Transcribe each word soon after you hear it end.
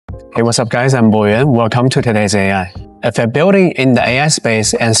Hey, what's up guys, I'm Boyuan. Welcome to today's AI. If you're building in the AI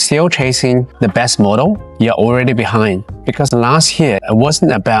space and still chasing the best model, you're already behind. Because last year, it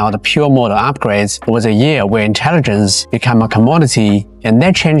wasn't about pure model upgrades. It was a year where intelligence became a commodity, and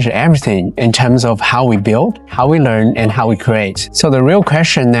that changed everything in terms of how we build, how we learn, and how we create. So the real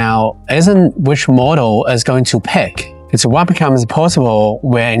question now isn't which model is going to pick. It's what becomes possible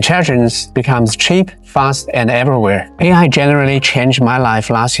where intelligence becomes cheap, fast, and everywhere. AI generally changed my life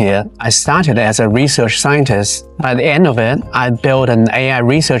last year. I started as a research scientist. By the end of it, I built an AI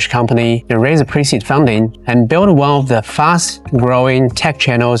research company and raised pre-seed funding and built one of the fast-growing tech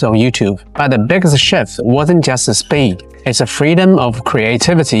channels on YouTube. But the biggest shift wasn't just the speed. It's a freedom of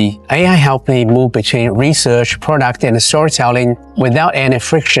creativity. AI helped me move between research, product, and storytelling without any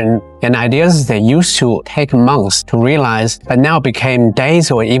friction, and ideas that used to take months to realize but now became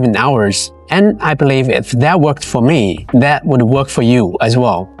days or even hours. And I believe if that worked for me, that would work for you as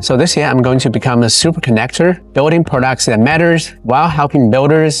well. So this year, I'm going to become a super connector, building products that matters while helping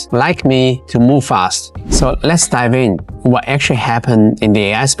builders like me to move fast. So let's dive in. What actually happened in the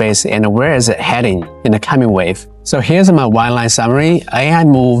AI space and where is it heading in the coming wave? So here's my one-line summary. AI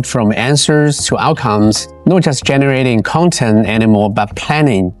moved from answers to outcomes, not just generating content anymore, but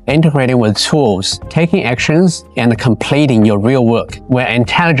planning, integrating with tools, taking actions, and completing your real work. Where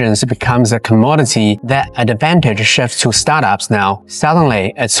intelligence becomes a commodity, that advantage shifts to startups now.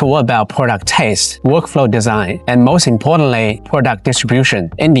 Suddenly, it's all about product taste, workflow design, and most importantly, product distribution.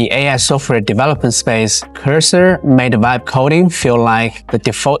 In the AI software development space, Cursor made vibe coding feel like the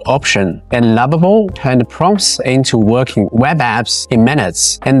default option, and Lovable turned prompts into working web apps in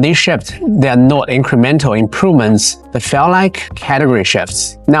minutes. And these shifts, they are not incremental improvements, they felt like category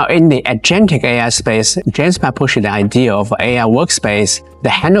shifts. Now in the agentic AI space, Jamespa pushed the idea of AI workspace that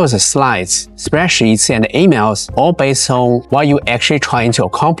handles the slides, spreadsheets, and emails all based on what you're actually trying to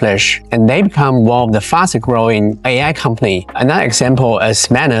accomplish, and they become one of the fastest growing AI company. Another example is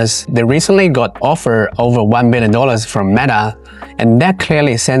Manus. They recently got offered over $1 billion from Meta, and that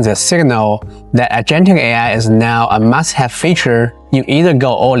clearly sends a signal that agentic AI is now a must-have feature. You either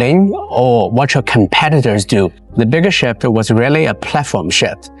go all in or what your competitors do. The bigger shift was really a platform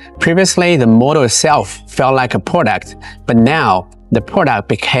shift. Previously, the model itself felt like a product, but now the product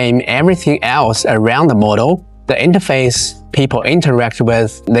became everything else around the model. The interface people interact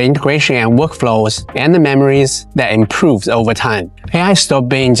with, the integration and workflows, and the memories that improved over time. AI stopped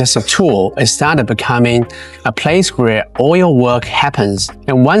being just a tool. It started becoming a place where all your work happens.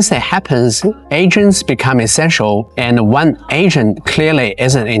 And once that happens, agents become essential. And one agent clearly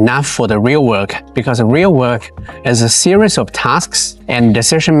isn't enough for the real work, because the real work is a series of tasks and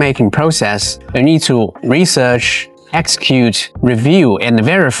decision-making process. You need to research, execute, review, and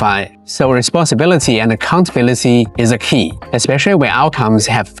verify. So responsibility and accountability is a key, especially when outcomes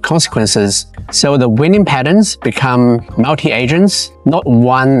have consequences. So the winning patterns become multi-agents, not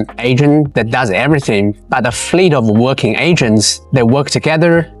one agent that does everything, but a fleet of working agents that work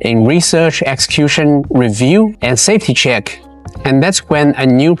together in research, execution, review, and safety check. And that's when a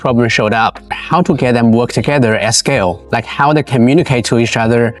new problem showed up. How to get them work together at scale, like how they communicate to each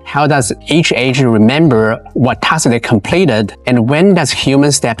other, how does each agent remember what task they completed, and when does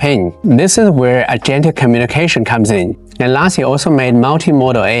humans step in? This is where agentic communication comes in. And last year also made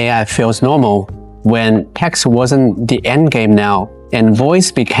multimodal AI feels normal, when text wasn't the end game now, and voice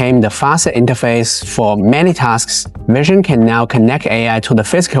became the faster interface for many tasks. Vision can now connect AI to the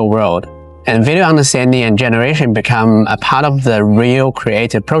physical world, and video understanding and generation become a part of the real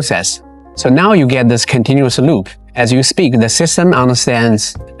creative process. So now you get this continuous loop. As you speak, the system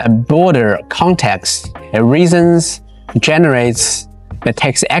understands a broader context. It reasons, generates, it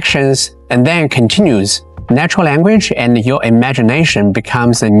takes actions, and then continues. Natural language and your imagination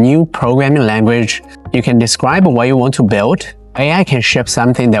becomes a new programming language. You can describe what you want to build. AI can ship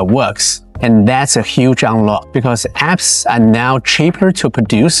something that works. And that's a huge unlock, because apps are now cheaper to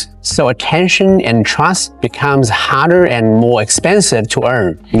produce, so attention and trust becomes harder and more expensive to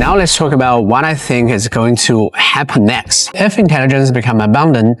earn. Now let's talk about what I think is going to happen next. If intelligence becomes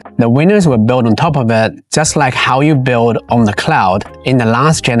abundant, the winners will build on top of it, just like how you build on the cloud in the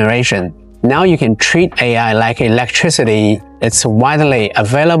last generation. Now you can treat AI like electricity. It's widely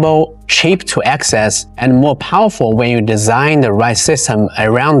available, cheap to access, and more powerful when you design the right system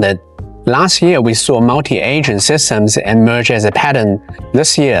around it. Last year, we saw multi-agent systems emerge as a pattern.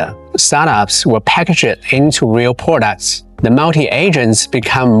 This year, startups will package it into real products. The multi-agents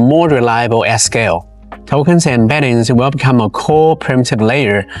become more reliable at scale. Tokens and embeddings will become a core primitive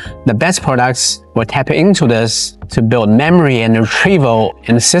layer. The best products will tap into this to build memory and retrieval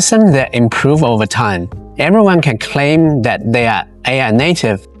in systems that improve over time. Everyone can claim that they are AI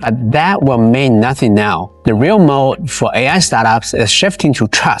native, but that will mean nothing now. The real mode for AI startups is shifting to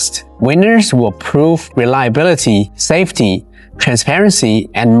trust. Winners will prove reliability, safety, transparency,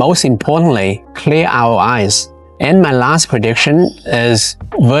 and most importantly, clear ROIs. And my last prediction is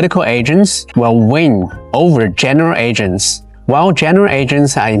vertical agents will win over general agents. While general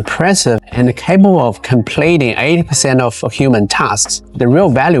agents are impressive and capable of completing 80% of human tasks, the real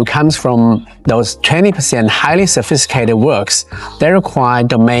value comes from those 20% highly sophisticated works that require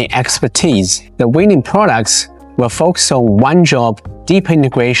domain expertise. The winning products will focus on one job, deep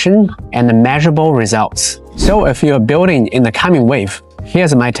integration, and measurable results. So if you're building in the coming wave,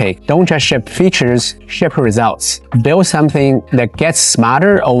 here's my take. Don't just ship features, ship results. Build something that gets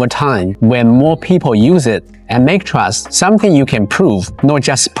smarter over time when more people use it, and make trust something you can prove, not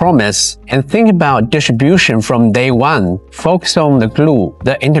just promise. And think about distribution from day one. Focus on the glue,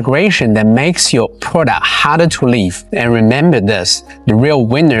 the integration that makes your product harder to leave. And remember this, the real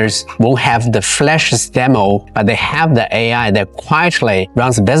winners won't have the flashiest demo, but they have the AI that quietly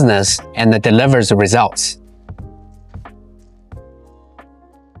runs business and delivers results.